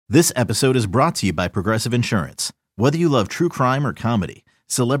This episode is brought to you by Progressive Insurance. Whether you love true crime or comedy,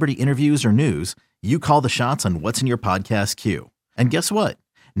 celebrity interviews or news, you call the shots on what's in your podcast queue. And guess what?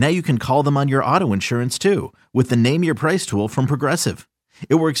 Now you can call them on your auto insurance too with the Name Your Price tool from Progressive.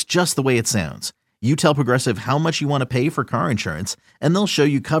 It works just the way it sounds. You tell Progressive how much you want to pay for car insurance, and they'll show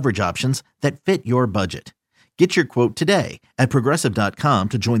you coverage options that fit your budget. Get your quote today at Progressive.com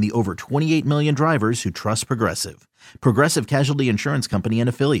to join the over 28 million drivers who trust Progressive. Progressive Casualty Insurance Company and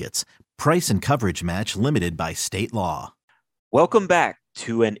Affiliates. Price and coverage match limited by state law. Welcome back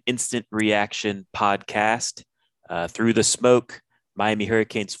to an instant reaction podcast, Through the Smoke, Miami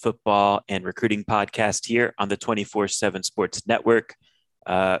Hurricanes football and recruiting podcast here on the 24/7 Sports Network.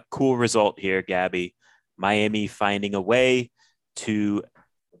 Cool result here, Gabby. Miami finding a way to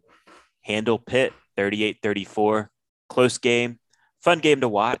handle Pitt 38-34. Close game, fun game to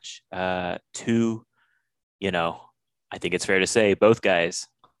watch. I think it's fair to say both guys,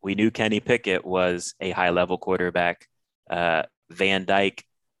 we knew Kenny Pickett was a high-level quarterback. Van Dyke,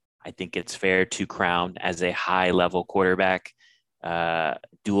 I think it's fair to crown as a high-level quarterback.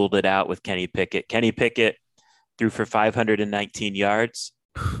 Dueled it out with Kenny Pickett. Kenny Pickett threw for 519 yards,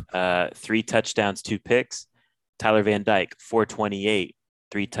 3 touchdowns, 2 picks. Tyler Van Dyke, 428,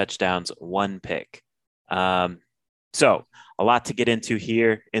 3 touchdowns, 1 pick. So a lot to get into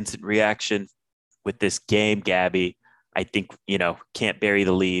here. Instant reaction with this game, Gabby. I think, can't bury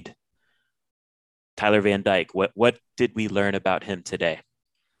the lead. Tyler Van Dyke, what did we learn about him today?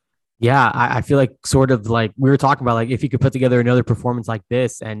 Yeah, I feel like sort of like we were talking about, like if he could put together another performance like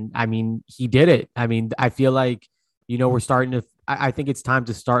this, and I mean, he did it. I mean, I feel like, we're starting to, I think it's time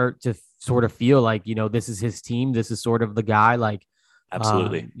to start to sort of feel like, this is his team. This is sort of the guy, like,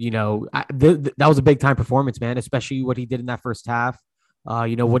 absolutely. That was a big time performance, man, especially what he did in that first half.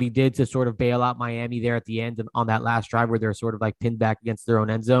 What he did to sort of bail out Miami there at the end on that last drive where they're sort of like pinned back against their own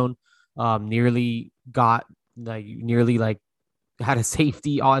end zone, nearly had a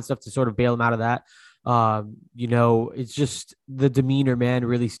safety, all that stuff to sort of bail him out of that. It's just the demeanor, man,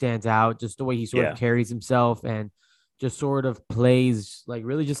 really stands out. Just the way he sort of carries himself and just sort of plays like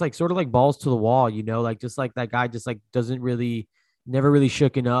really just like sort of like balls to the wall, like just like that guy just like never really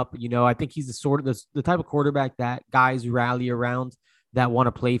shooken up. I think he's the type of quarterback that guys rally around that want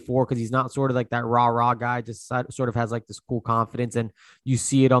to play for, because he's not sort of like that rah guy, just sort of has like this cool confidence, and you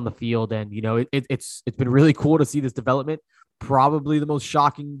see it on the field. And it's been really cool to see this development. Probably the most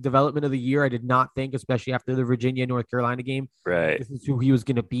shocking development of the year. I did not think, especially after the Virginia North Carolina game, right, this is who he was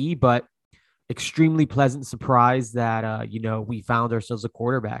going to be. But extremely pleasant surprise that we found ourselves a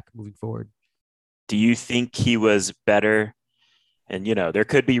quarterback moving forward. Do you think he was better? And there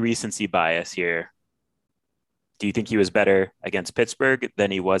could be recency bias here. Do you think he was better against Pittsburgh than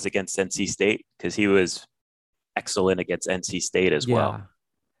he was against NC State? Because he was excellent against NC State as well.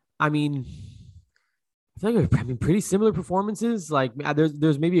 I mean, I feel like pretty similar performances. Like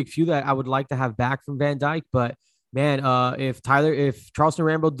there's maybe a few that I would like to have back from Van Dyke, but man, if Charleston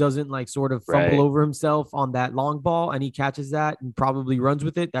Rambo doesn't like sort of fumble over himself on that long ball and he catches that and probably runs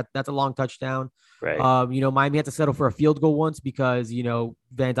with it, that's a long touchdown. Right. Miami had to settle for a field goal once because,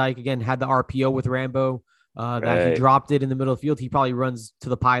 Van Dyke again had the RPO with Rambo. That he dropped it in the middle of the field. He probably runs to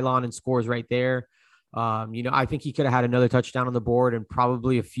the pylon and scores right there. I think he could have had another touchdown on the board and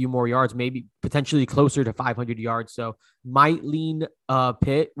probably a few more yards, maybe potentially closer to 500 yards. So might lean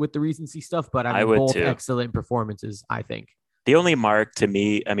Pitt with the recency stuff, but I mean, both too. Excellent performances, I think. The only mark to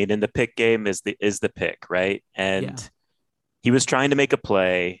me, in the pick game is the pick, right? And he was trying to make a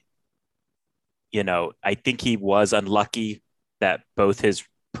play. I think he was unlucky that both his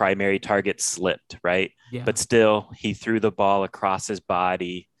primary targets slipped, right? Yeah. But still, he threw the ball across his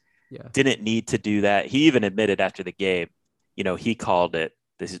body. Yeah. Didn't need to do that. He even admitted after the game, he called it,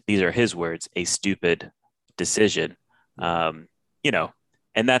 these are his words, a stupid decision. And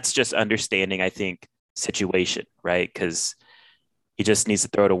that's just understanding, I think, situation, right? Because he just needs to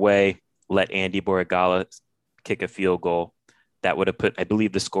throw it away, let Andy Borregala kick a field goal. That would have put, I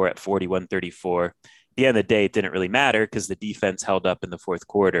believe, the score at 41-34. At the end of the day, it didn't really matter because the defense held up in the fourth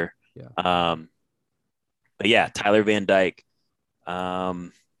quarter. Yeah. But yeah, Tyler Van Dyke,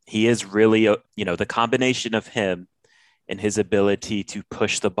 he is really, the combination of him and his ability to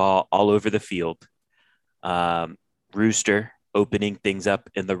push the ball all over the field. Rooster opening things up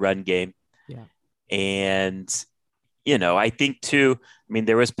in the run game. Yeah. And, I think too,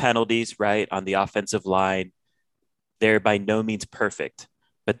 there was penalties, right, on the offensive line. They're by no means perfect,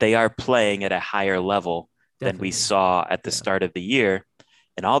 but they are playing at a higher level than we saw at the start of the year.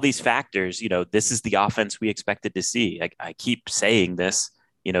 And all these factors, this is the offense we expected to see. I keep saying this,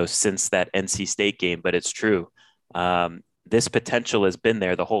 since that NC State game, but it's true. this potential has been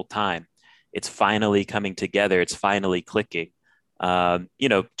there the whole time. It's finally coming together. It's finally clicking.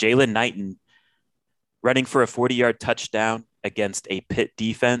 Jaylen Knighton running for a 40-yard touchdown against a Pitt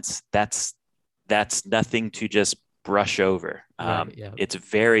defense, that's nothing to just brush over. Right, yeah. It's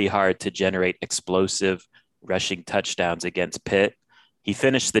very hard to generate explosive rushing touchdowns against Pitt. He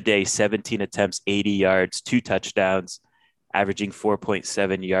finished the day 17 attempts, 80 yards, 2 touchdowns, averaging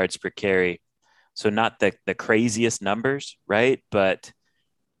 4.7 yards per carry. So not the craziest numbers, right? But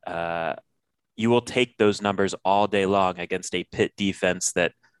you will take those numbers all day long against a Pitt defense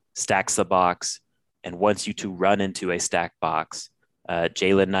that stacks the box and wants you to run into a stacked box.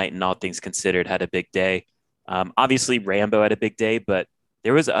 Jaylen Knighton, all things considered, had a big day. Obviously, Rambo had a big day, but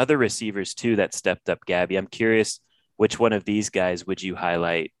there was other receivers too that stepped up, Gabby. I'm curious, which one of these guys would you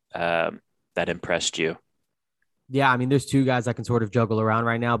highlight that impressed you? Yeah, I mean, there's 2 guys I can sort of juggle around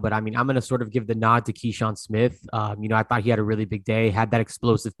right now, but I mean, I'm going to sort of give the nod to Keyshawn Smith. I thought he had a really big day, had that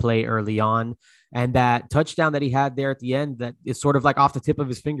explosive play early on, and that touchdown that he had there at the end that is sort of like off the tip of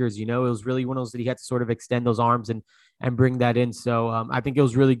his fingers. It was really one of those that he had to sort of extend those arms and bring that in. So I think it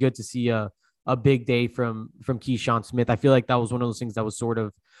was really good to see a big day from Keyshawn Smith. I feel like that was one of those things that was sort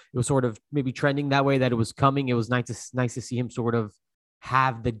of maybe trending that way, that it was coming. It was nice to see him sort of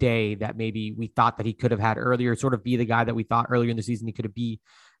have the day that maybe we thought that he could have had earlier, sort of be the guy that we thought earlier in the season he could have be.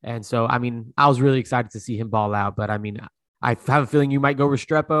 And so, I mean, I was really excited to see him ball out, but I mean, I have a feeling you might go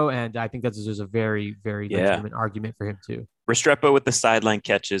Restrepo, and I think there's a very, very legitimate argument for him too. Restrepo with the sideline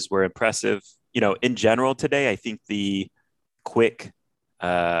catches were impressive. In general today, I think the quick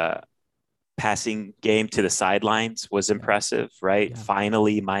passing game to the sidelines was impressive, right? Yeah.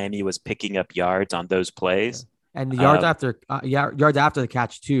 Finally, Miami was picking up yards on those plays. Yeah. And the yards yards after the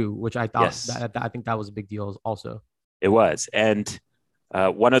catch too, which I thought, yes. I think that was a big deal also. It was. And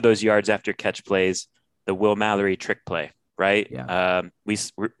one of those yards after catch plays, the Will Mallory trick play, right? Yeah. We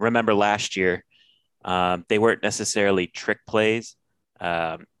remember last year, they weren't necessarily trick plays,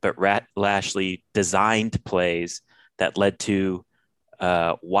 but Lashlee designed plays that led to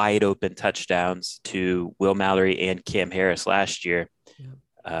wide open touchdowns to Will Mallory and Cam Harris last year.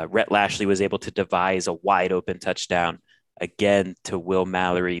 Yeah. Rhett Lashlee was able to devise a wide open touchdown again to Will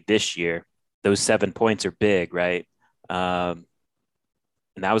Mallory this year. Those 7 points are big, right? And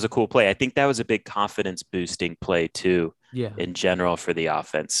that was a cool play. I think that was a big confidence boosting play too, in general for the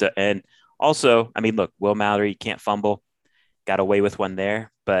offense. So, and also, I mean, look, Will Mallory can't fumble, got away with one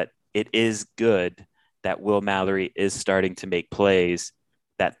there, but it is good that Will Mallory is starting to make plays.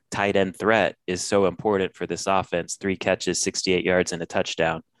 That tight end threat is so important for this offense. 3 catches, 68 yards, and a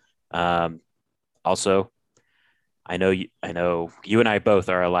touchdown. Also, I know you and I both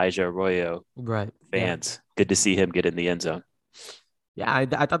are Elijah Arroyo fans. Yeah. Good to see him get in the end zone. Yeah, I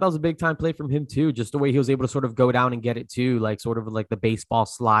thought that was a big time play from him too. Just the way he was able to sort of go down and get it too, like sort of like the baseball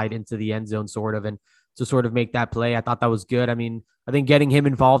slide into the end zone sort of, and to sort of make that play. I thought that was good. I mean, I think getting him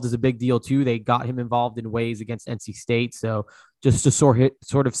involved is a big deal too. They got him involved in ways against NC State. So just to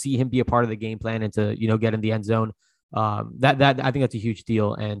sort of see him be a part of the game plan and to, get in the end zone, that I think that's a huge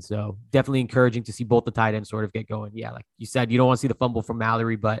deal. And so definitely encouraging to see both the tight ends sort of get going. Yeah, like you said, you don't want to see the fumble from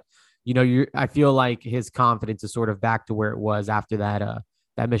Mallory, but I feel like his confidence is sort of back to where it was after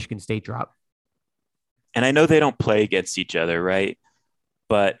that Michigan State drop. And I know they don't play against each other, right?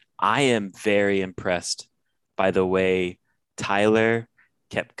 But I am very impressed by the way Tyler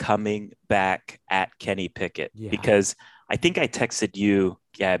kept coming back at Kenny Pickett, because I think I texted you,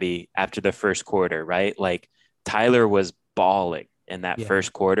 Gabby, after the first quarter, right? Like Tyler was balling in that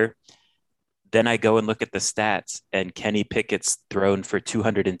first quarter. Then I go and look at the stats, and Kenny Pickett's thrown for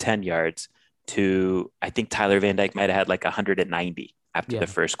 210 yards to, I think Tyler Van Dyke might have had like 190 after the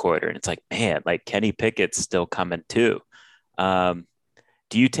first quarter. And it's like, man, like Kenny Pickett's still coming too.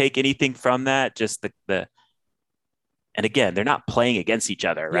 Do you take anything from that? Just the and again, they're not playing against each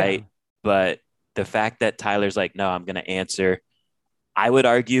other, right? But the fact that Tyler's like, no, I'm going to answer. I would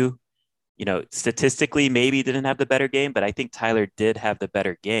argue, statistically, maybe he didn't have the better game, but I think Tyler did have the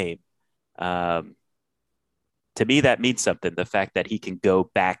better game. To me, that means something. The fact that he can go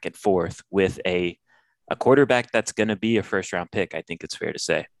back and forth with a quarterback that's going to be a first-round pick, I think it's fair to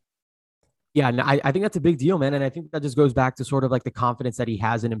say. Yeah, and I think that's a big deal, man. And I think that just goes back to sort of like the confidence that he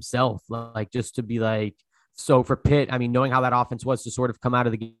has in himself. Like just to be like, so for Pitt, I mean, knowing how that offense was to sort of come out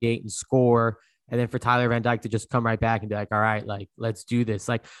of the gate and score, and then for Tyler Van Dyke to just come right back and be like, all right, like, let's do this.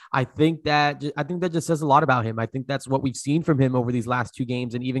 Like, I think that just says a lot about him. I think that's what we've seen from him over these last 2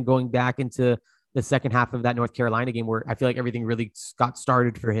 games, and even going back into the second half of that North Carolina game where I feel like everything really got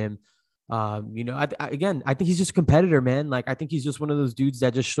started for him. I think he's just a competitor, man. Like, I think he's just one of those dudes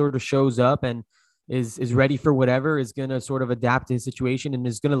that just sort of shows up and is ready for whatever, is going to sort of adapt to his situation and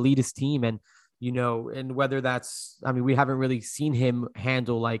is going to lead his team. And, and whether that's, I mean, we haven't really seen him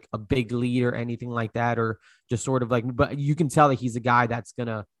handle like a big lead or anything like that, or just sort of like, but you can tell that he's a guy that's going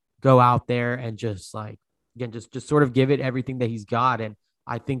to go out there and just like, again, just sort of give it everything that he's got. And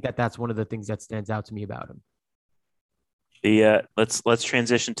I think that that's one of the things that stands out to me about him. Let's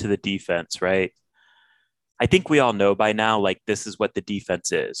transition to the defense, right? I think we all know by now, like, this is what the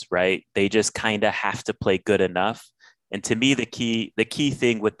defense is, right? They just kind of have to play good enough. And to me, the key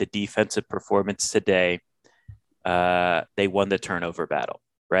thing with the defensive performance today, they won the turnover battle,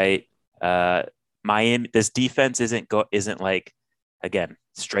 right? Miami, this defense isn't like, again,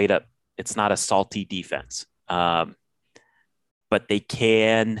 straight up, it's not a salty defense, but they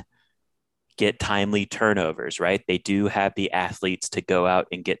can get timely turnovers, right? They do have the athletes to go out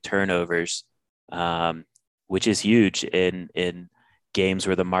and get turnovers, which is huge in games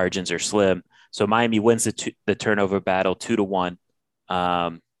where the margins are slim. So Miami wins the turnover battle 2-1,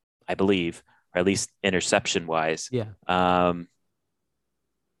 I believe, or at least interception wise. Yeah.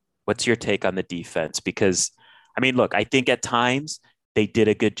 What's your take on the defense? Because, I mean, look, I think at times they did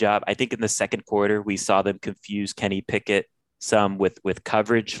a good job. I think in the second quarter, we saw them confuse Kenny Pickett some with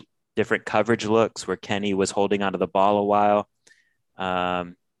coverage, different coverage looks where Kenny was holding onto the ball a while.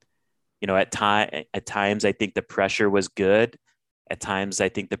 At times, I think the pressure was good. At times, I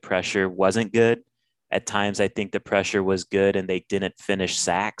think the pressure wasn't good. At times, I think the pressure was good and they didn't finish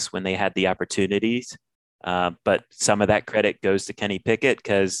sacks when they had the opportunities. But some of that credit goes to Kenny Pickett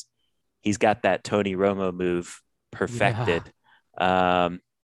because he's got that Tony Romo move perfected. Yeah.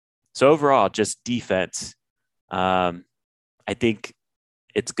 So overall, just defense, I think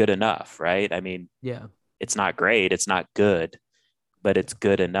it's good enough, right? I mean, yeah, it's not great. It's not good, but it's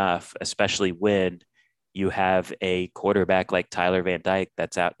good enough, especially when you have a quarterback like Tyler Van Dyke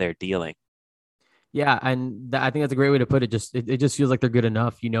that's out there dealing. Yeah, and I think that's a great way to put it. It just feels like they're good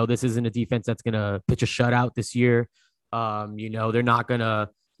enough. This isn't a defense that's going to pitch a shutout this year. They're not going to,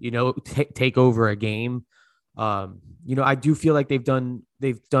 take over a game. I do feel like they've done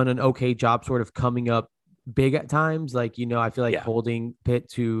an okay job sort of coming up big at times. Like, I feel like holding Pitt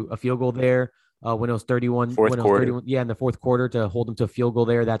to a field goal there when it was 31, in the fourth quarter, to hold them to a field goal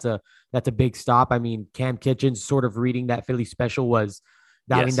there. That's a big stop. I mean, Cam Kitchens sort of reading that Philly special was,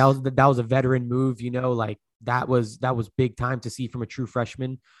 I mean, that was a veteran move, like that was big time to see from a true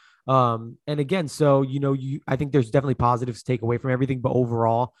freshman. And again, so, I think there's definitely positives to take away from everything, but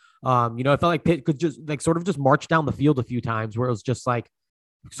overall, I felt like Pitt could just like sort of just march down the field a few times where it was just like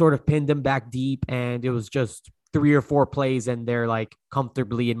sort of pinned them back deep. And it was just 3 or 4 plays and they're like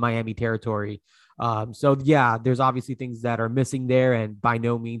comfortably in Miami territory. So yeah, there's obviously things that are missing there. And by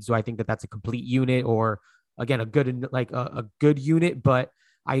no means do I think that that's a complete unit or, again, a good unit, but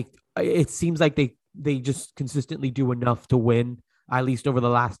it seems like they just consistently do enough to win, at least over the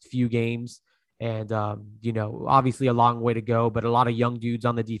last few games. And, obviously a long way to go, but a lot of young dudes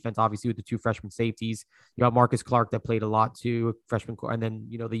on the defense, obviously with the 2 freshman safeties. You have Marcus Clark that played a lot too, freshman, and then,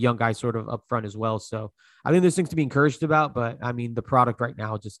 the young guys sort of up front as well. So I think there's things to be encouraged about, but I mean, the product right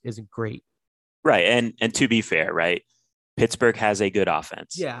now just isn't great. Right. And to be fair, right, Pittsburgh has a good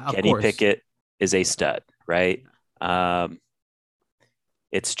offense. Yeah, of Kenny course. Pickett is a stud, right?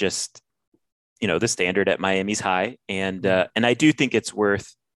 It's just, the standard at Miami's high. And I do think it's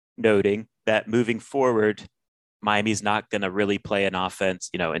worth noting that moving forward, Miami's not going to really play an offense,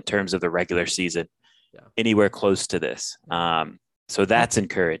 in terms of the regular season, anywhere close to this. So that's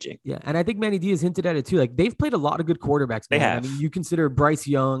encouraging. Yeah. And I think Manny Diaz hinted at it too. Like, they've played a lot of good quarterbacks. They have. I mean, you consider Bryce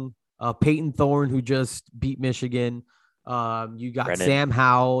Young, Peyton Thorne, who just beat Michigan. You got Sam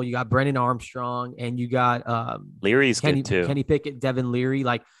Howell, you got Brennan Armstrong, and you got Leary's good too. Kenny Pickett, Devin Leary.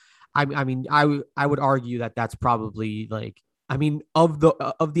 Like, I mean, I would argue that that's probably like, I mean, of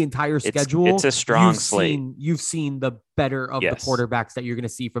the entire schedule, it's a strong slate. You've seen the better of the quarterbacks that you're going to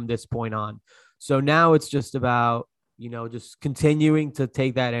see from this point on. So now it's just about, just continuing to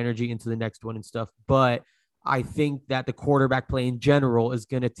take that energy into the next one and stuff. But I think that the quarterback play in general is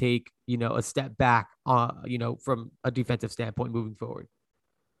going to take, a step back, from a defensive standpoint moving forward.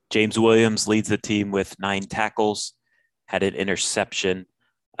 James Williams leads the team with 9 tackles, had an interception.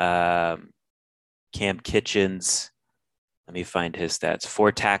 Cam Kitchens, let me find his stats.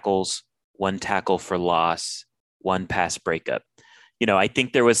 4 tackles, 1 tackle for loss, 1 pass breakup. I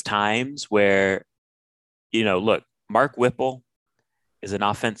think there was times where, look, Mark Whipple is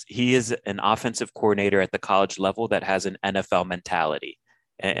he is an offensive coordinator at the college level that has an NFL mentality.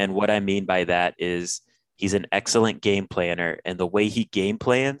 And what I mean by that is he's an excellent game planner. And the way he game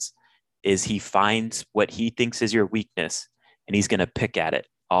plans is he finds what he thinks is your weakness and he's going to pick at it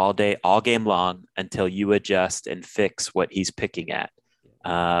all day, all game long until you adjust and fix what he's picking at.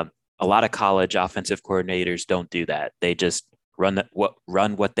 A lot of college offensive coordinators don't do that. They just run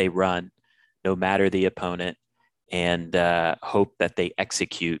what they run, no matter the opponent, and hope that they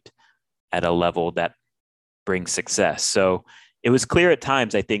execute at a level that brings success. So it was clear at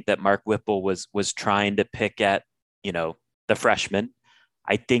times, I think, that Mark Whipple was trying to pick at, the freshman.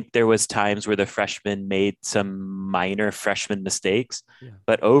 I think there was times where the freshmen made some minor freshman mistakes,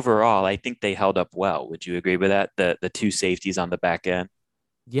 but overall, I think they held up well. Would you agree with that? The two safeties on the back end.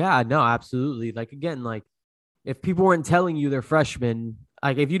 Yeah, no, absolutely. Like, again, like if people weren't telling you they're freshmen,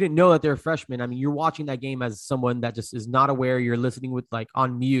 like if you didn't know that they're freshmen, I mean, you're watching that game as someone that just is not aware. You're listening with like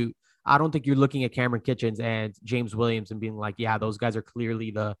on mute. I don't think you're looking at Cameron Kitchens and James Williams and being like, yeah, those guys are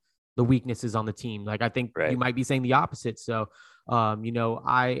clearly the weaknesses on the team. Like, I think you might be saying the opposite. So,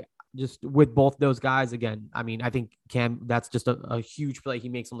 I just with both those guys again, I mean, I think Cam, that's just a huge play he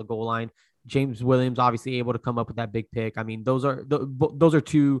makes on the goal line. James Williams obviously able to come up with that big pick. I mean, those are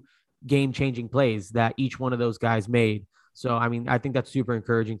two game-changing plays that each one of those guys made. So, I mean, I think that's super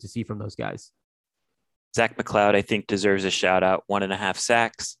encouraging to see from those guys. Zach McCloud, I think, deserves a shout out. 1.5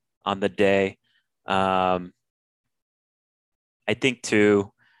 sacks on the day. I think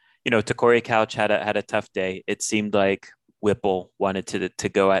too, Corey Couch had a tough day. It seemed like Whipple wanted to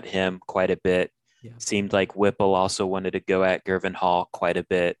go at him quite a bit. Yeah. Seemed like Whipple also wanted to go at Gervin Hall quite a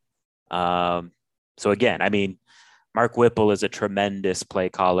bit. So again, I mean, Mark Whipple is a tremendous play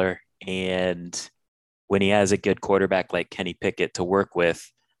caller, and when he has a good quarterback like Kenny Pickett to work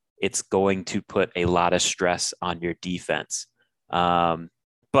with, it's going to put a lot of stress on your defense.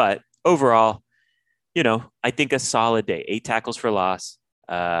 But overall, I think a solid day. 8 tackles for loss,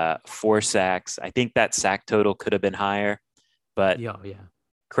 4 sacks. I think that sack total could have been higher, but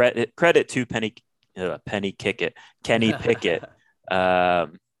credit to Kenny Pickett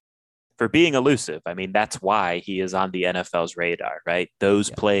for being elusive. I mean, that's why he is on the NFL's radar, right? Those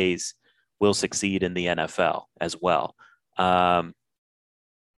plays will succeed in the NFL as well.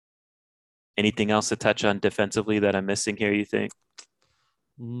 Anything else to touch on defensively that I'm missing here, you think?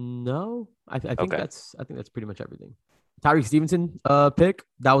 No, I think that's pretty much everything. Tyrique Stevenson pick,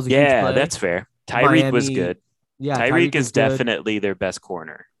 that was a huge play. Yeah, that's fair. Tyrique was good. Yeah, Tyrique is definitely their best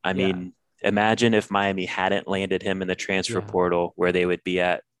corner. I mean, imagine if Miami hadn't landed him in the transfer portal, where they would be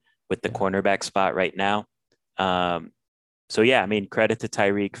at with the cornerback spot right now. So yeah, I mean, credit to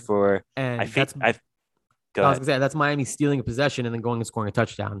Tyrique for. And I was gonna say that's Miami stealing a possession and then going and scoring a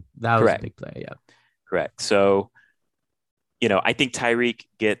touchdown. That was a big play. Yeah, correct. So, I think Tyrique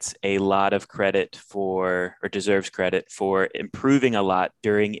gets a lot of credit or deserves credit for improving a lot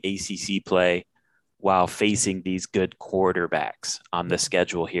during ACC play while facing these good quarterbacks on the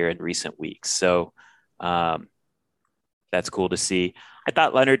schedule here in recent weeks. So that's cool to see. I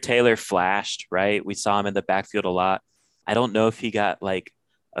thought Leonard Taylor flashed, right? We saw him in the backfield a lot. I don't know if he got like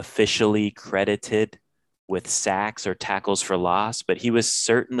officially credited with sacks or tackles for loss, but he was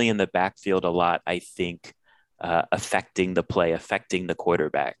certainly in the backfield a lot, I think, affecting the play, affecting the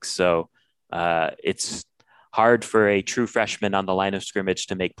quarterback. So it's hard for a true freshman on the line of scrimmage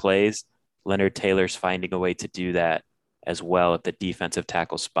to make plays. Leonard Taylor's finding a way to do that as well at the defensive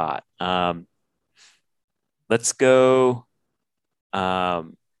tackle spot. Let's go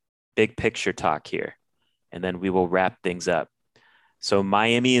big picture talk here, and then we will wrap things up. So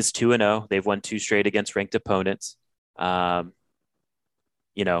Miami is 2-0. They've won 2 straight against ranked opponents. I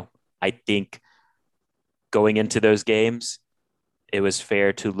think going into those games, it was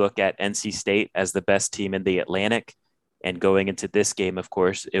fair to look at NC State as the best team in the Atlantic. And going into this game, of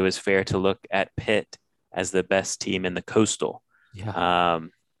course, it was fair to look at Pitt as the best team in the Coastal. Yeah.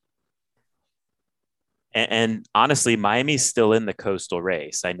 And honestly, Miami's still in the Coastal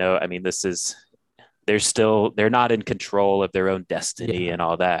race. I know. I mean, they're not in control of their own destiny and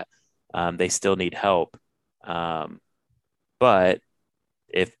all that. They still need help. But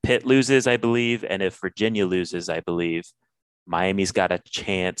if Pitt loses, I believe, and if Virginia loses, I believe, Miami's got a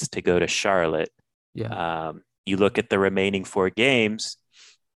chance to go to Charlotte. Yeah. You look at the remaining 4 games,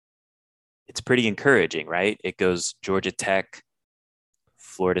 it's pretty encouraging, right? It goes Georgia Tech,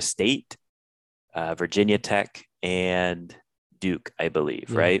 Florida State, Virginia Tech, and Duke, I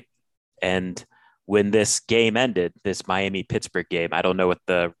believe, right? And when this game ended, this Miami-Pittsburgh game, I don't know what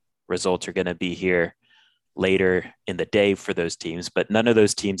the results are going to be here later in the day for those teams, but none of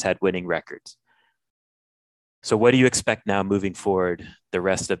those teams had winning records. So what do you expect now moving forward the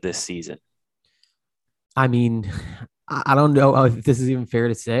rest of this season? I mean, I don't know if this is even fair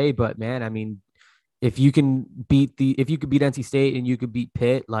to say, but man, I mean, if you could beat NC State and you could beat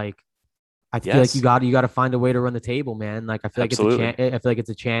Pitt, like I feel like Yes, you got to find a way to run the table, man. Like I feel like it's a absolutely. chance. I feel like it's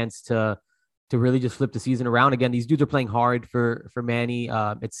a chance to really just flip the season around again. These dudes are playing hard for Manny.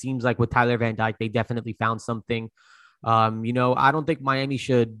 It seems like with Tyler Van Dyke, they definitely found something. I don't think Miami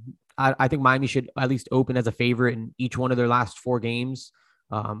should. I think Miami should at least open as a favorite in each one of their last 4 games.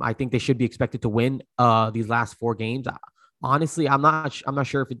 I think they should be expected to win these last 4 games. Honestly, I'm not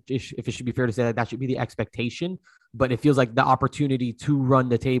sure if it should be fair to say that should be the expectation, but it feels like the opportunity to run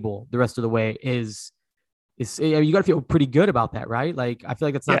the table the rest of the way is you got to feel pretty good about that, right? Like I feel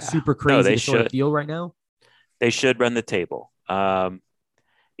like it's not Yeah. super No, crazy they to sort of should. feel right now. They should run the table.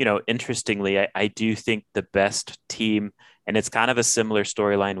 Interestingly, I do think the best team, and it's kind of a similar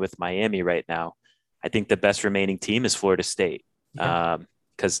storyline with Miami right now. I think the best remaining team is Florida State. Yeah,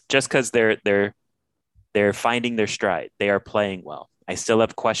 Because they're finding their stride. They are playing well. I still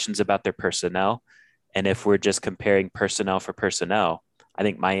have questions about their personnel. And if we're just comparing personnel for personnel, I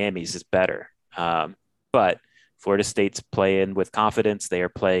think Miami's is better. But Florida State's playing with confidence. They are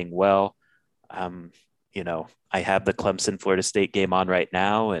playing well. Um, I have the Clemson Florida State game on right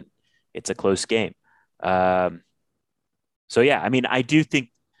now, and it's a close game. Um, so yeah, I mean, I do think.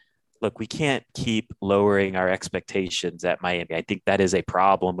 Look, we can't keep lowering our expectations at Miami. I think that is a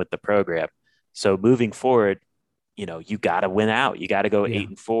problem with the program. So moving forward, you got to win out. You got to go yeah,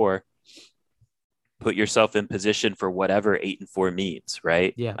 8-4. Put yourself in position for whatever 8-4 means,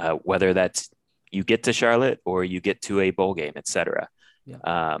 right? yeah, Whether that's you get to Charlotte or you get to a bowl game, etc. yeah.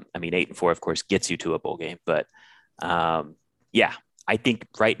 I mean, 8-4, of course, gets you to a bowl game, but yeah, I think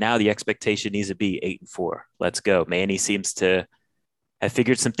right now the expectation needs to be 8-4. Let's go. Manny seems to have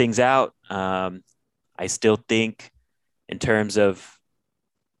figured some things out. I still think, in terms of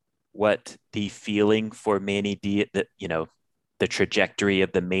what the feeling for Manny Diaz, the trajectory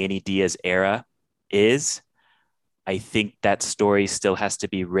of the Manny Diaz era is, I think that story still has to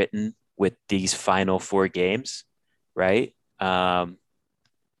be written with these final 4 games, right? And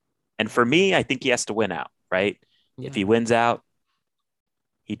for me, I think he has to win out, right? If Yeah. he wins out,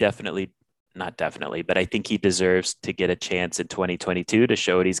 he definitely, not definitely, but I think he deserves to get a chance in 2022 to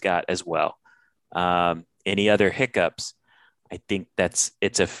show what he's got as well. Any other hiccups? I think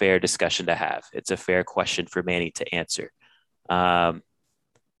it's a fair discussion to have. It's a fair question for Manny to answer. Um,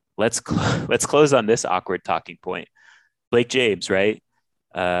 let's close on this awkward talking point. Blake James, right?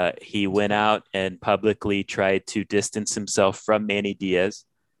 He went out and publicly tried to distance himself from Manny Diaz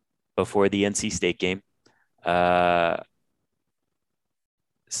before the NC State game.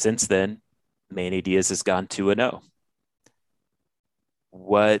 Since then, Manny Diaz has gone 2-0.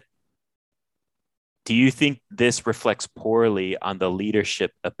 What do you think this reflects poorly on the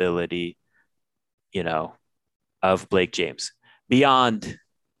leadership ability, you know, of Blake James beyond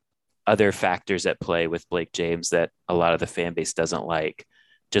other factors at play with Blake James that a lot of the fan base doesn't like?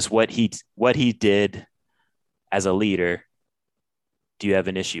 Just what he did as a leader. Do you have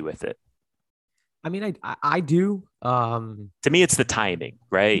an issue with it? I mean, I do. To me, it's the timing,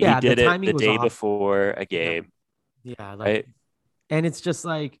 right? He Yeah, the did it the timing was day off. before a Yeah, game, yeah, like, right? and it's just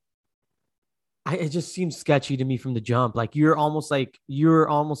like it just seems sketchy to me from the jump. You're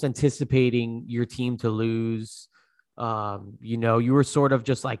almost anticipating your team to lose. You were sort of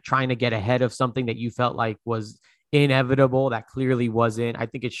just like trying to get ahead of something that you felt like was inevitable that clearly wasn't. I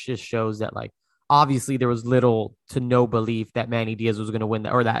think it just shows that like obviously there was little to no belief that Manny Diaz was going to win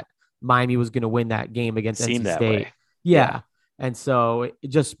that or that Miami was going to win that game against Seemed NC that way. State. Yeah. Yeah. And so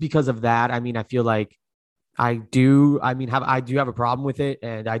just because of that, I mean, I feel like I do. I do have a problem with it,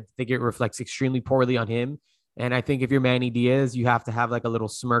 and I think it reflects extremely poorly on him. And I think if you're Manny Diaz, you have to have like a little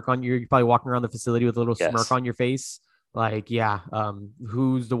smirk on you're probably walking around the facility with a little smirk Yes. on your face. Like, yeah,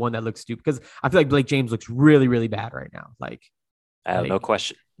 who's the one that looks stupid? Because I feel like Blake James looks really, really bad right now. No Like,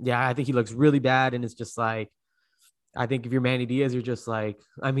 question. yeah, I think he looks really bad, and it's just like I think if you're Manny Diaz, you're just like,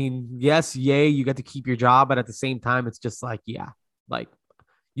 I mean, yes, yay, you get to keep your job, but at the same time, it's just like, yeah, like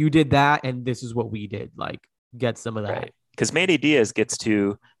you did that, and this is what we did. Like, get some of that. Right. Because Manny Diaz gets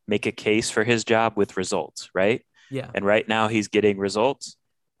to make a case for his job with results, right? Yeah. And right now he's getting results.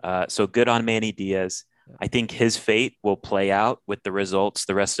 So good on Manny Diaz. I think his fate will play out with the results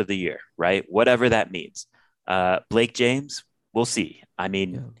the rest of the year, right? Whatever that means. Blake James, we'll see. I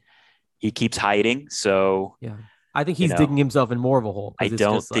mean, Yeah. he keeps hiding. So, Yeah. I think you he's digging know, himself in more of a hole I because it's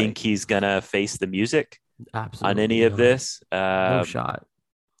don't just think like he's going to face the music on absolutely any of not. this. No shot.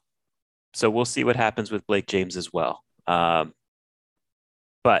 So we'll see what happens with Blake James as well.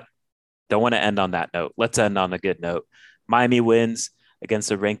 But don't want to end on that note. Let's end on a good note. Miami wins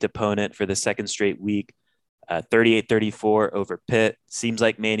against a ranked opponent for the second straight week, 38-34 over Pitt. Seems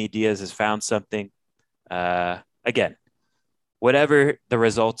like Manny Diaz has found something. Again, whatever the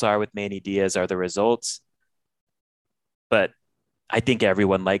results are with Manny Diaz are the results. But I think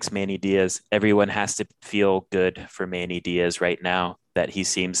everyone likes Manny Diaz. Everyone has to feel good for Manny Diaz right now, that he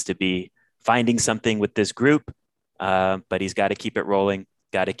seems to be finding something with this group. But he's got to keep it rolling,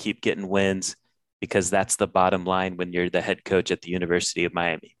 got to keep getting wins, because that's the bottom line when you're the head coach at the University of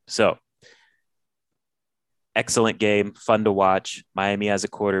Miami. So excellent game, fun to watch. Miami as a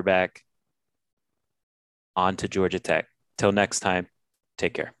quarterback. On to Georgia Tech. Till next time,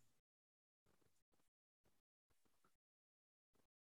 take care.